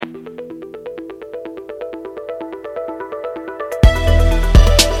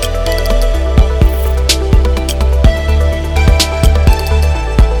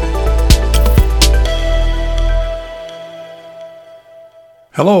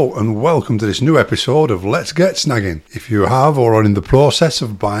Hello and welcome to this new episode of Let's Get Snagging. If you have or are in the process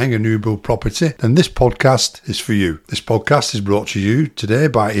of buying a new build property, then this podcast is for you. This podcast is brought to you today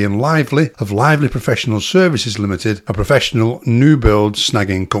by Ian Lively of Lively Professional Services Limited, a professional new build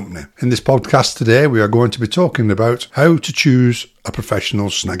snagging company. In this podcast today, we are going to be talking about how to choose a professional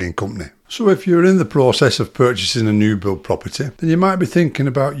snagging company. So if you're in the process of purchasing a new build property, then you might be thinking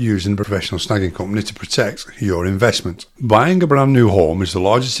about using a professional snagging company to protect your investment. Buying a brand new home is the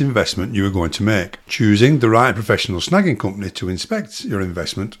largest investment you are going to make. Choosing the right professional snagging company to inspect your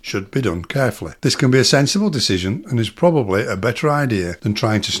investment should be done carefully. This can be a sensible decision and is probably a better idea than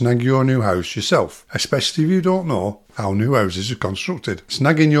trying to snag your new house yourself, especially if you don't know how new houses are constructed.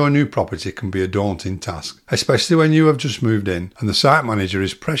 Snagging your new property can be a daunting task, especially when you have just moved in and the site manager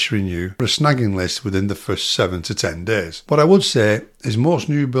is pressuring you for a snagging list within the first 7 to 10 days. What I would say is most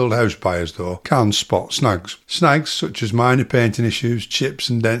new build house buyers though can spot snags. Snags such as minor painting issues, chips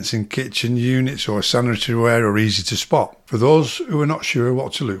and dents in kitchen units or sanitary ware are easy to spot. For those who are not sure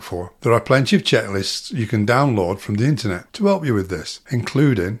what to look for, there are plenty of checklists you can download from the internet to help you with this,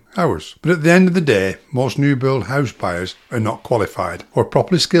 including ours. But at the end of the day, most new build house buyers are not qualified or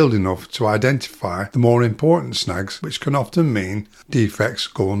properly skilled enough to identify the more important snags, which can often mean defects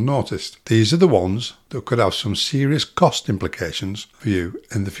go unnoticed. These are the ones that could have some serious cost implications for you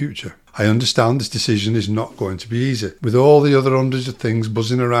in the future. I understand this decision is not going to be easy. With all the other hundreds of things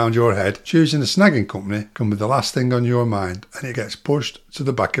buzzing around your head, choosing a snagging company can be the last thing on your mind and it gets pushed to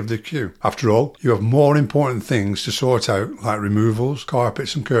the back of the queue. After all, you have more important things to sort out like removals,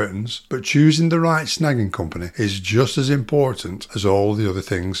 carpets and curtains, but choosing the right snagging company is just as important as all the other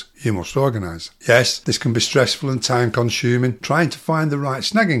things you must organise. Yes, this can be stressful and time consuming trying to find the right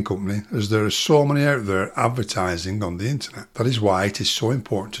snagging company as there are so many out there advertising on the internet. That is why it is so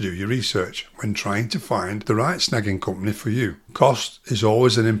important to do your research when trying to find the right snagging company for you. Cost is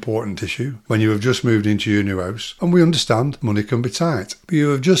always an important issue when you have just moved into your new house, and we understand money can be tight, but you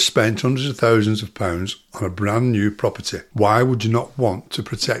have just spent hundreds of thousands of pounds on a brand new property. Why would you not want to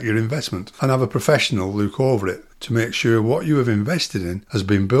protect your investment and have a professional look over it to make sure what you have invested in has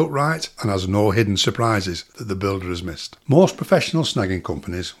been built right and has no hidden surprises that the builder has missed? Most professional snagging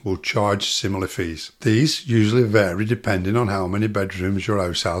companies will charge similar fees. These usually vary depending on how many bedrooms your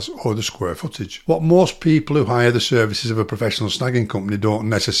house has or the square footage. What most people who hire the services of a professional snagging company don't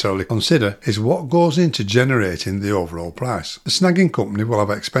necessarily consider is what goes into generating the overall price. The snagging company will have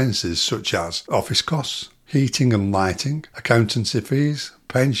expenses such as office costs, heating and lighting, accountancy fees,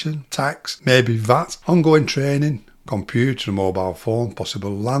 pension, tax, maybe VAT, ongoing training, computer and mobile phone,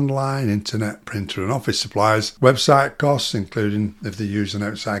 possible landline, internet, printer and office supplies, website costs, including if they use an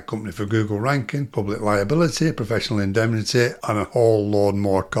outside company for Google ranking, public liability, professional indemnity, and a whole load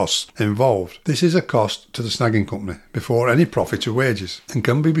more costs involved. This is a cost to the snagging company before any profit or wages and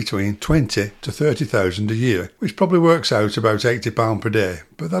can be between 20 to 30,000 a year, which probably works out about £80 per day.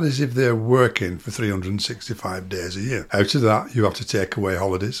 But that is if they're working for 365 days a year. Out of that, you have to take away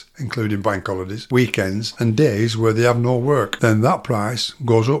holidays, including bank holidays, weekends, and days where they have no work. Then that price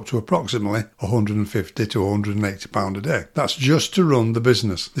goes up to approximately £150 to £180 a day. That's just to run the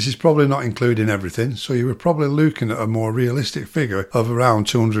business. This is probably not including everything, so you were probably looking at a more realistic figure of around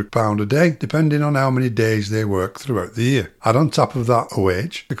 £200 a day, depending on how many days they work throughout the year. Add on top of that a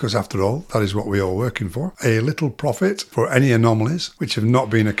wage, because after all, that is what we are working for, a little profit for any anomalies which have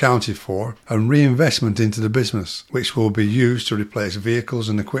not been accounted for, and reinvestment into the business, which will be used to replace vehicles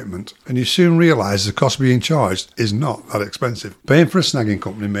and equipment, and you soon realise the cost being charged is not that expensive. Paying for a snagging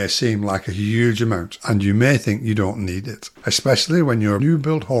company may seem like a huge amount, and you may think you don't need it, especially when your new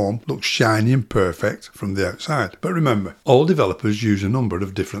build home looks shiny and perfect from the outside. But remember, all developers use a number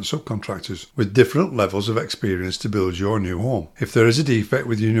of different subcontractors with different levels of experience to build your new home. If there is a defect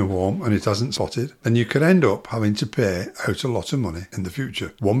with your new home and it hasn't spotted, then you could end up having to pay out a lot of money in the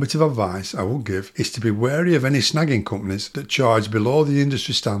future. One bit of advice I will give is to be wary of any snagging companies that charge below the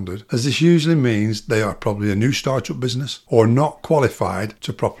industry standard, as this usually means they are probably a new startup business or not qualified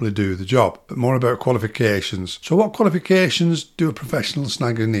to properly do the job. But more about qualifications. So what qualifications do a professional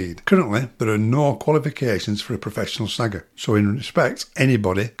snagger need? Currently, there are no qualifications for a professional snagger. So in respect,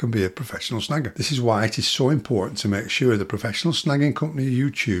 anybody can be a professional snagger. This is why it is so important to make sure the professional snagging company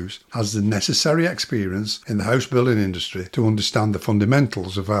you choose has the necessary experience in the house building industry to understand the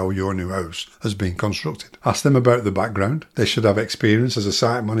fundamentals of how your new house has been constructed. Ask them about the background. They should have experience as a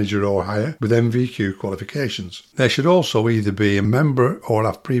site manager or higher with MVQ qualifications. They should also either be a member or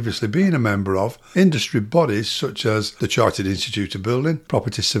have previously been a member of industry bodies such as the Chartered Institute of Building,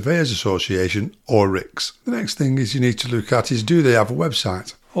 Property Surveyors Association or RICS. The next thing is you need to look at is, do they have a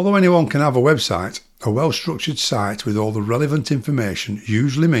website? Although anyone can have a website, A well-structured site with all the relevant information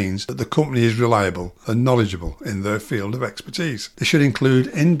usually means that the company is reliable and knowledgeable in their field of expertise. They should include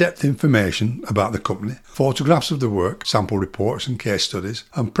in-depth information about the company, photographs of the work, sample reports and case studies,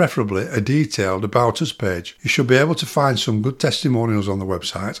 and preferably a detailed About Us page. You should be able to find some good testimonials on the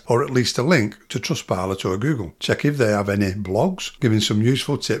website, or at least a link to Trustpilot or Google. Check if they have any blogs giving some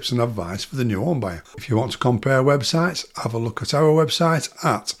useful tips and advice for the new home buyer. If you want to compare websites, have a look at our website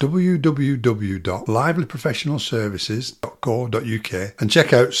at www.livelyprofessionalservices.co.uk and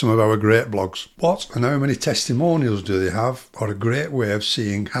check out some of our great blogs. What and how many testimonials do they have are a great way of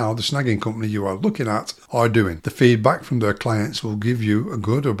seeing how the snagging company you are looking at are doing. The feedback from their clients will give you a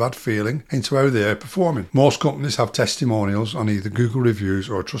good or bad feeling into how they are performing. Most companies have testimonials on either Google Reviews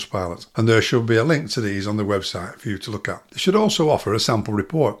or Trustpilot, and there should be a link to these on the website for you to look at. They should also offer a sample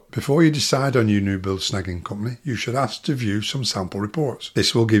report. Before you decide on your new build snagging company, you should ask to view some sample reports.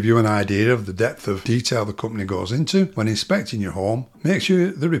 This will give you an idea of the depth of detail the company goes into when inspecting your home. Make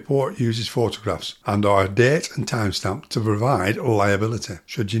sure the report uses photographs and are date and timestamp to provide liability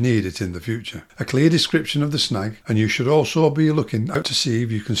should you need it in the future. A clear description of the snag, and you should also be looking out to see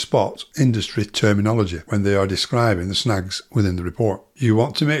if you can spot industry terminology when they are describing the snags within the report. You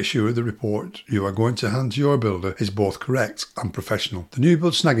want to make sure the report you are going to hand to your builder is both correct and professional. The new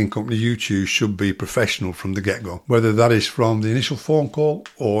build snagging company you choose should be professional from the get-go, whether that is from the initial phone call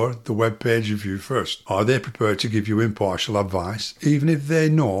or the web page review first. Are they prepared to give you impartial advice, even if they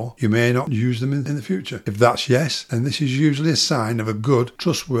know you may not use them in the future? If that's yes, then this is usually a sign of a good,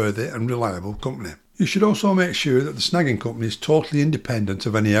 trustworthy and reliable company. You should also make sure that the snagging company is totally independent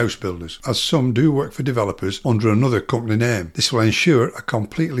of any house builders, as some do work for developers under another company name. This will ensure a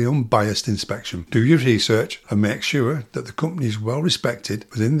completely unbiased inspection. Do your research and make sure that the company is well respected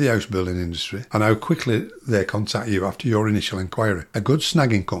within the house building industry and how quickly they contact you after your initial inquiry. A good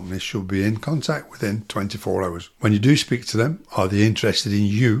snagging company should be in contact within 24 hours. When you do speak to them, are they interested in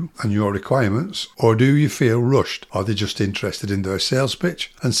you and your requirements, or do you feel rushed? Are they just interested in their sales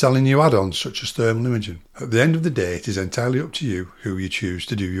pitch and selling you add-ons such as thermal imaging? At the end of the day, it is entirely up to you who you choose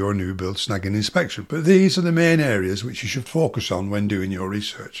to do your new build snagging inspection, but these are the main areas which you should focus on when doing your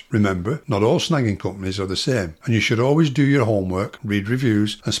research. Remember, not all snagging companies are the same, and you should always do your homework, read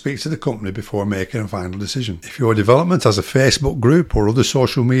reviews and speak to the company before making a final decision. If your development has a Facebook group or other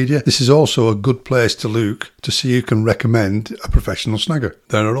social media, this is also a good place to look to see who can recommend a professional snagger.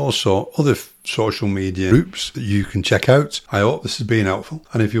 There are also other social media groups that you can check out. I hope this has been helpful,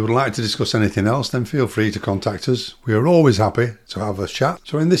 and if you would like to discuss anything else, then feel free to contact us. We are always happy to have a chat.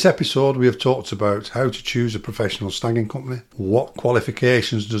 So in this episode we have talked about how to choose a professional snagging company, what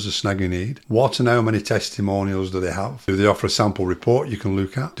qualifications does a snagger need, what and how many testimonials do they have, do they offer a sample report you can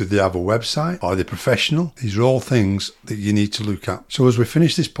look at, do they have a website, are they professional? These are all things that you need to look at. So as we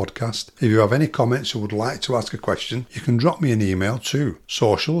finish this podcast, if you have any comments or would like to ask a question, you can drop me an email to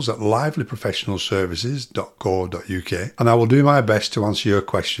socials@livelyprofessionalservices.co.uk and I will do my best to answer your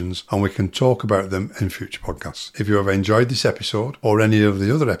questions and we can talk about them in future podcasts. If you have enjoyed this episode or any of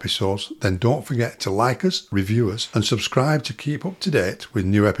the other episodes, then don't forget to like us, review us and subscribe to keep up to date with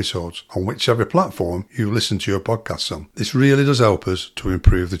new episodes on whichever platform you listen to your podcasts on. This really does help us to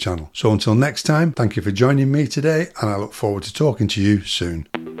improve the channel. So until next time, thank you for joining me today and I look forward to talking to you soon.